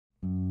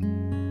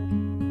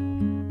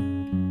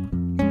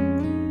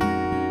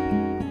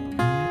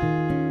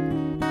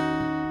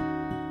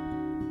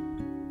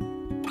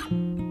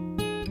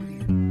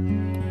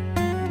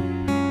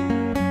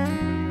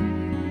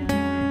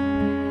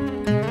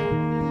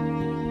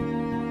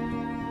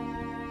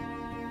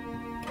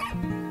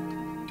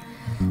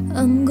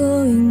I'm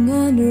going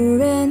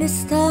under, and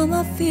this time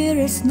I fear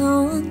there's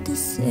no one to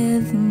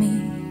save me.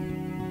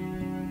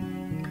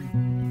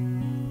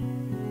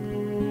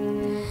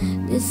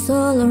 This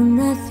all or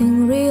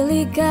nothing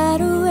really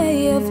got a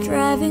way of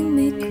driving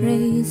me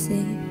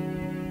crazy.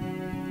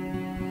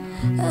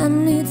 I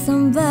need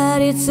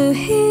somebody to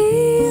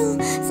heal,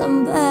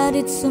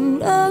 somebody to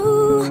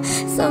know,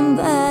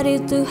 somebody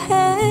to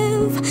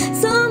have,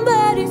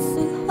 somebody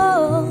to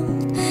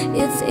hold.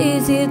 It's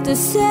easy to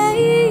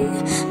say,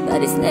 but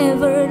it's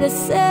never the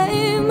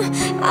same.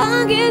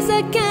 I guess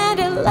I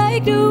kinda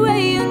like the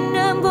way you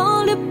numb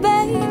all the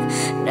pain.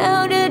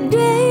 Now the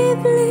day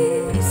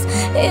bleeds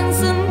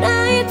into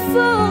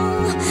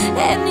nightfall,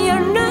 and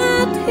you're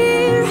not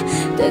here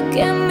to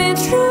get me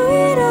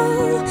through it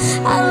all.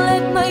 I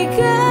let my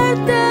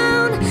guard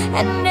down,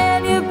 and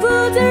then you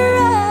pulled the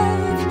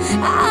rug.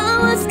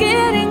 I was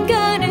getting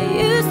kinda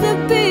used to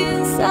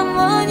being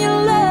someone you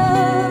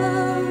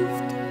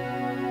loved.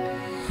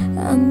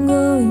 I'm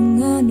going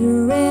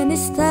under, and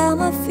this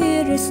time I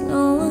fear there's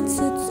no one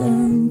to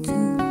turn to.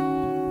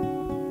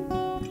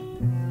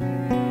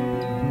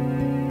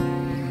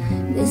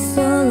 This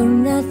all or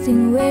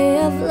nothing way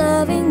of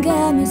loving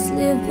got me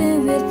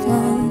sleeping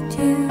without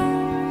you.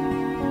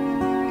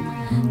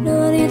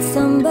 No need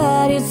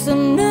somebody to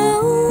know,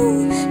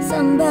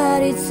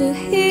 somebody to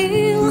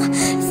heal,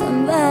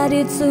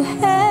 somebody to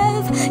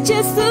have,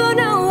 just to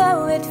know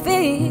how it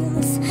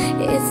feels.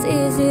 It's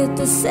easy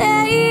to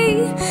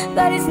say,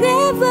 but it's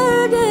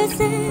never the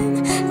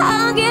same.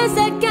 I guess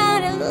I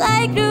kinda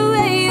like the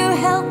way you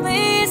help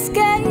me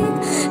escape.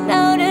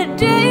 Now the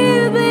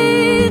day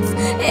bleeds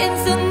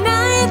into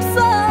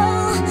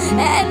nightfall,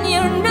 and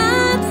you're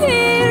not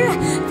here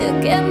to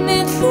get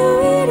me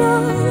through it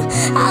all.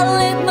 I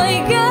let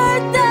my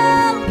guard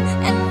down,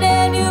 and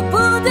then you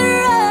pulled the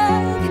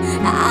rug.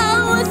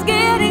 I was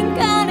getting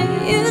kinda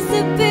used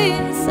to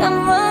being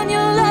someone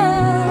you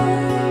loved.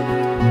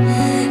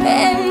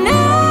 And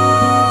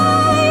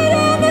night,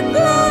 and I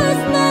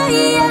close my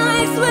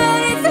eyes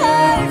when it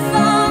hurts.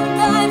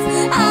 Sometimes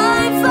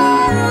I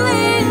fall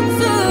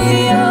into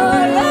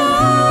your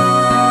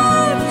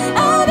arms.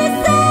 I'll be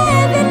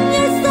saving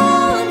your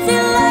soul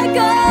till I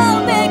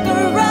come back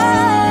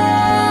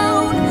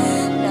around.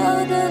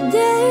 Now the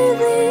day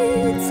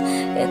bleeds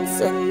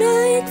into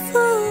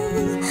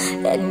nightfall,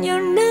 and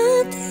you're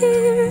not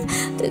here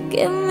to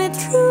get me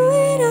through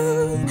it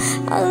all.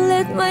 I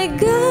let my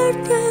guard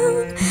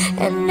down,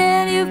 and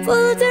then you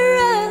pulled the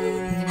rug.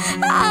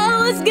 I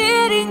was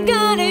getting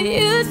kinda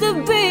used to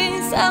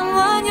being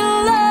someone you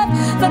love,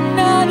 but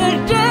now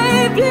the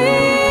day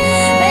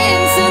bleeds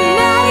into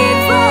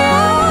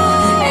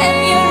nightfall, and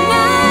you're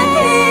not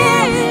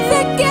here to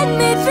get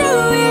me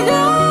through it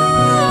all.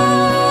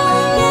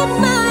 Let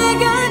my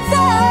guard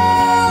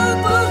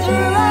down, pull the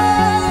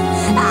rug.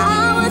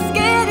 I was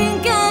getting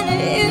kinda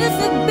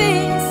used to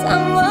being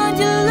someone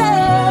you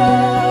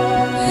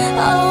love.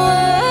 Oh,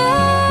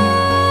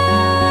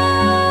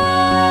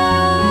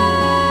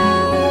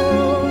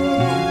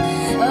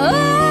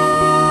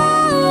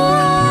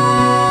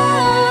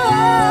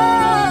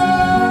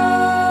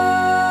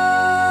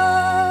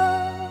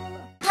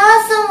 Halo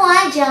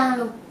semua, jangan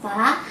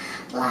lupa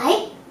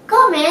like,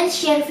 comment,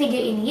 share video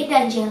ini,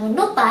 dan jangan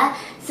lupa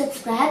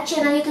subscribe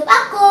channel YouTube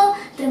aku.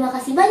 Terima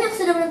kasih banyak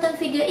sudah menonton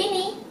video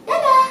ini.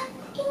 Dadah,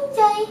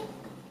 enjoy!